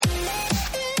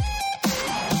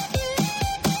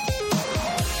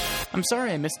I'm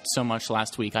sorry I missed so much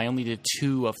last week. I only did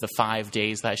 2 of the 5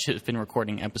 days that I should have been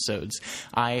recording episodes.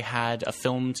 I had a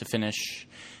film to finish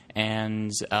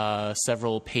and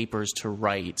several papers to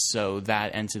write, so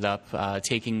that ended up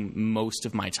taking most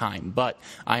of my time. But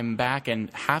I'm back, and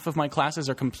half of my classes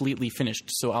are completely finished,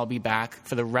 so I'll be back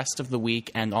for the rest of the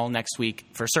week and all next week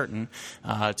for certain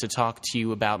to talk to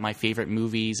you about my favorite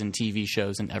movies and TV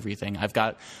shows and everything. I've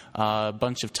got a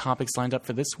bunch of topics lined up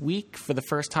for this week. For the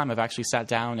first time, I've actually sat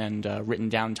down and written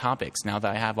down topics. Now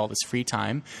that I have all this free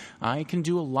time, I can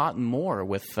do a lot more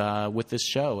with this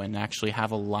show and actually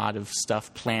have a lot of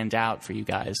stuff planned out for you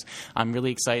guys. I'm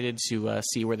really excited to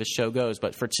see where the show goes,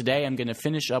 but for today I'm going to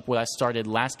finish up what I started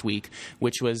last week,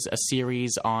 which was a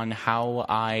series on how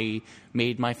I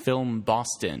made my film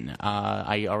Boston.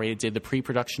 I already did the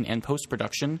pre-production and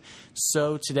post-production,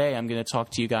 so today I'm going to talk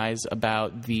to you guys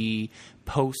about the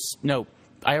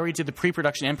I already did the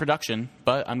pre-production and production,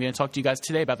 but I'm going to talk to you guys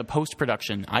today about the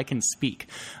post-production. I can speak.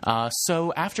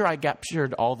 So after I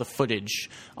captured all the footage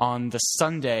on the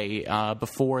Sunday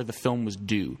before the film was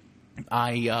due,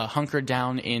 I hunkered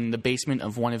down in the basement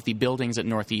of one of the buildings at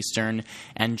Northeastern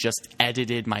and just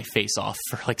edited my face off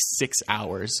for like 6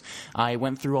 hours. I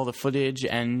went through all the footage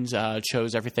and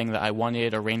chose everything that I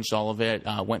wanted, arranged all of it,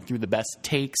 went through the best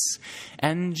takes,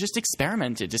 and just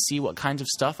experimented to see what kinds of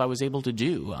stuff I was able to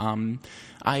do.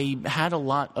 I had a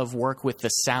lot of work with the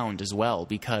sound as well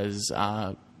because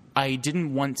I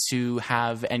didn't want to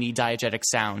have any diegetic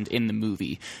sound in the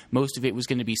movie. Most of it was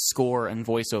going to be score and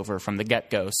voiceover from the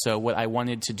get-go. So what I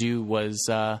wanted to do was,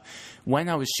 when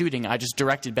I was shooting, I just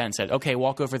directed Ben, said, okay,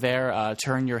 walk over there,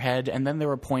 turn your head. And then there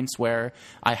were points where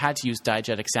I had to use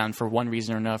diegetic sound for one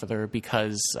reason or another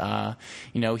because,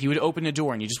 he would open a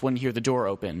door and you just wouldn't hear the door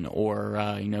open.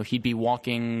 Or, he'd be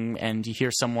walking and you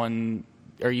hear someone,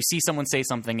 or you see someone say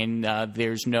something and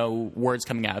there's no words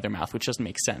coming out of their mouth, which doesn't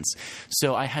make sense.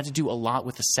 So I had to do a lot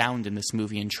with the sound in this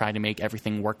movie and try to make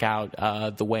everything work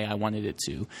out the way I wanted it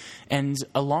to. And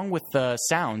along with the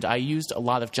sound, I used a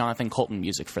lot of Jonathan Colton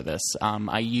music for this.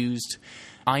 I used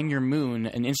I'm Your Moon,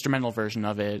 an instrumental version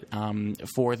of it,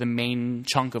 for the main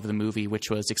chunk of the movie, which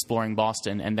was exploring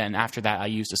Boston. And then after that, I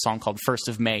used a song called First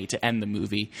of May to end the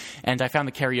movie. And I found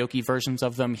the karaoke versions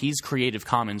of them. He's Creative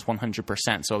Commons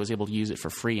 100%, so I was able to use it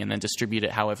for free and then distribute it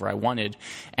however I wanted.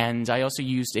 And I also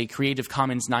used a Creative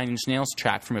Commons 9 Inch Nails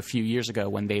track from a few years ago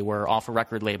when they were off a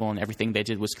record label and everything they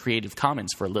did was Creative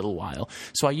Commons for a little while.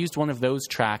 So I used one of those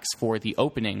tracks for the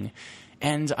opening,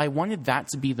 and I wanted that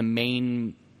to be the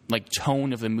main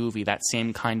tone of the movie, that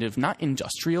same kind of, not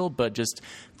industrial, but just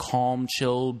calm,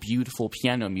 chill, beautiful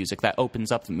piano music that opens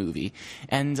up the movie.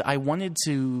 And I wanted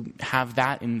to have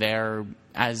that in there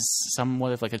as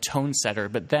somewhat of like a tone setter,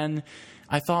 but then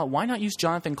I thought, why not use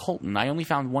Jonathan Colton? I only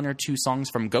found 1 or 2 songs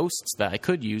from Ghosts that I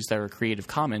could use that were Creative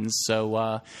Commons,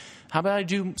 so how about I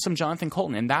do some Jonathan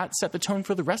Colton? And that set the tone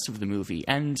for the rest of the movie.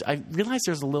 And I realized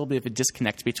there's a little bit of a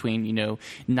disconnect between,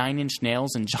 9 Inch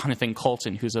Nails and Jonathan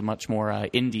Colton, who's a much more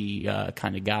indie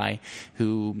kind of guy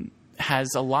who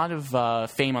has a lot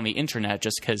of fame on the internet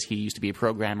just because he used to be a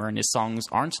programmer, and his songs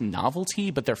aren't novelty,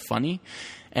 but they're funny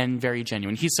and very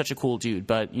genuine. He's such a cool dude,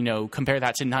 but, compare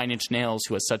that to 9 Inch Nails,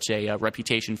 who has such a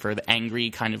reputation for the angry,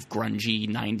 kind of grungy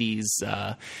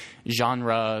 90s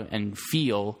genre and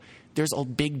feel. There's a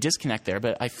big disconnect there,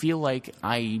 but I feel like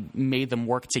I made them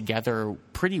work together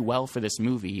pretty well for this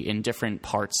movie in different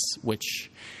parts, which,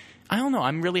 I don't know,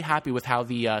 I'm really happy with how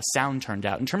the sound turned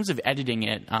out. In terms of editing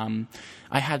it,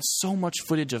 I had so much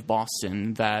footage of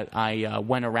Boston that I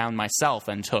went around myself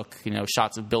and took,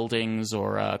 shots of buildings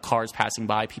or cars passing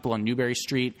by, people on Newberry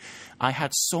Street. I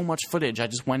had so much footage. I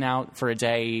just went out for a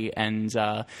day and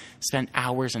spent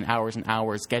hours and hours and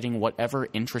hours getting whatever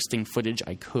interesting footage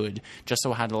I could, just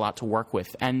so I had a lot to work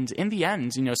with. And in the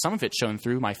end, some of it shone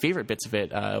through. My favorite bits of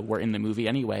it were in the movie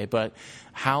anyway, but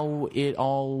how it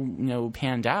all,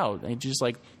 panned out, I just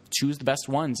choose the best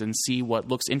ones and see what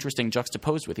looks interesting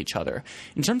juxtaposed with each other.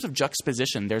 In terms of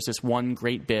juxtaposition, there's this one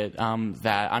great bit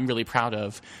that I'm really proud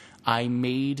of. I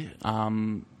made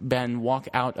Ben walk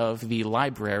out of the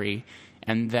library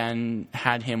and then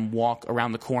had him walk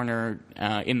around the corner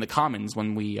in the Commons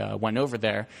when we went over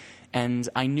there. And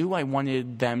I knew I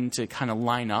wanted them to kind of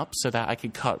line up so that I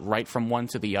could cut right from one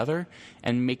to the other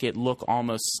and make it look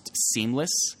almost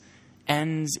seamless.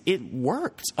 And it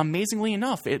worked, amazingly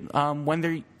enough. When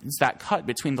there's that cut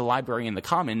between the library and the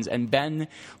Commons, and Ben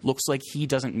looks like he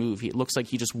doesn't move. It looks like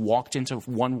he just walked into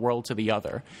one world to the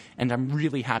other. And I'm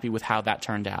really happy with how that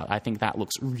turned out. I think that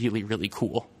looks really, really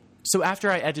cool. So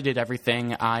after I edited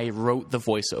everything, I wrote the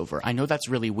voiceover. I know that's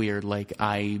really weird. Like,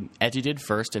 I edited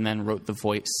first and then wrote the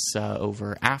voice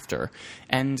over after.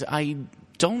 And I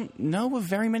don't know of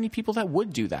very many people that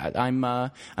would do that. I'm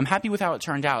happy with how it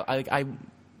turned out. I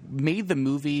made the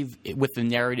movie with the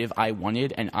narrative I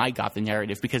wanted, and I got the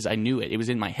narrative because I knew it. It was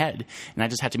in my head, and I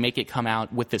just had to make it come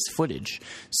out with this footage.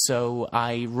 So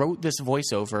I wrote this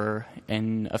voiceover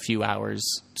in a few hours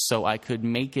so I could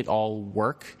make it all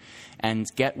work and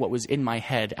get what was in my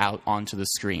head out onto the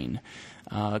screen.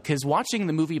 Because watching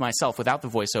the movie myself without the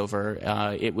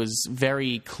voiceover, it was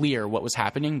very clear what was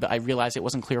happening, but I realized it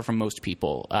wasn't clear from most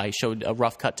people. I showed a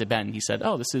rough cut to Ben. He said,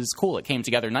 "Oh, this is cool. It came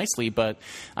together nicely, but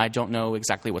I don't know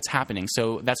exactly what's happening."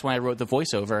 So that's when I wrote the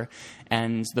voiceover,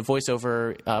 and the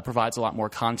voiceover provides a lot more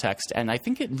context, and I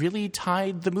think it really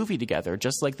tied the movie together,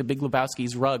 just like The Big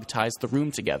Lebowski's rug ties the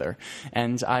room together.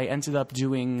 And I ended up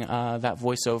doing that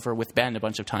voiceover with Ben a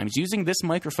bunch of times, using this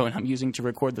microphone I'm using to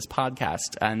record this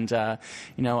podcast, and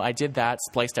I did that,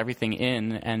 spliced everything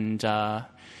in, and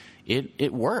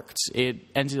it worked. It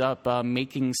ended up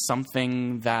making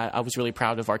something that I was really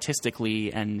proud of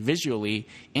artistically and visually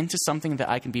into something that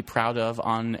I can be proud of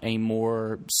on a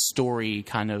more story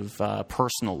kind of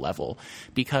personal level.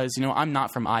 Because, I'm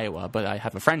not from Iowa, but I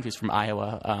have a friend who's from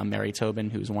Iowa, Mary Tobin,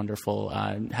 who's wonderful.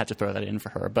 I had to throw that in for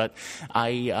her. But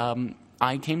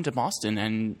I came to Boston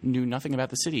and knew nothing about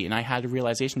the city, and I had a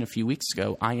realization a few weeks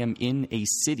ago. I am in a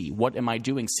city. What am I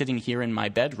doing sitting here in my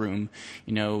bedroom?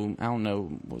 I don't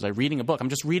know. Was I reading a book? I'm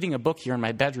just reading a book here in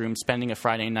my bedroom, spending a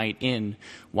Friday night in.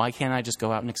 Why can't I just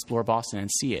go out and explore Boston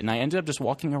and see it? And I ended up just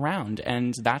walking around,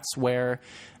 and that's where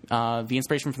the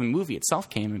inspiration from the movie itself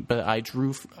came. But I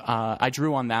drew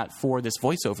on that for this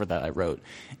voiceover that I wrote.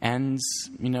 And,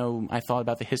 I thought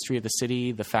about the history of the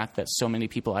city, the fact that so many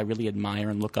people I really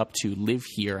admire and look up to live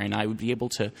here, and I would be able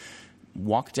to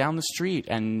walk down the street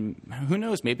and who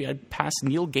knows, maybe I'd pass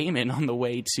Neil Gaiman on the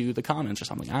way to the Commons or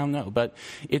something. I don't know. But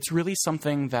it's really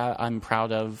something that I'm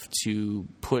proud of to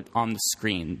put on the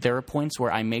screen. There are points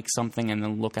where I make something and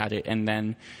then look at it, and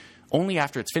then only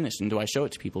after it's finished and do I show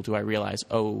it to people do I realize,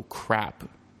 oh crap,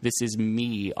 this is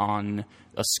me on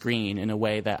a screen in a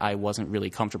way that I wasn't really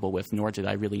comfortable with, nor did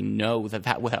I really know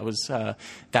that's what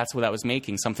I was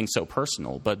making, something so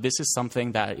personal. But this is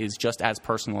something that is just as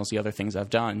personal as the other things I've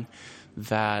done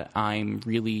that I'm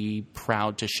really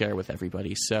proud to share with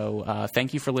everybody. So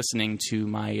thank you for listening to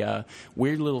my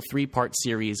weird little 3-part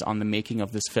series on the making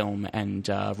of this film. And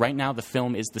right now the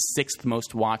film is the 6th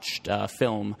most watched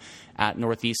film at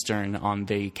Northeastern on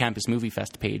the Campus Movie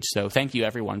Fest page. So thank you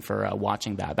everyone for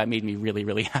watching that. That made me really,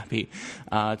 really happy.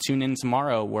 Tune in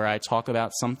tomorrow where I talk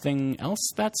about something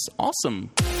else that's awesome.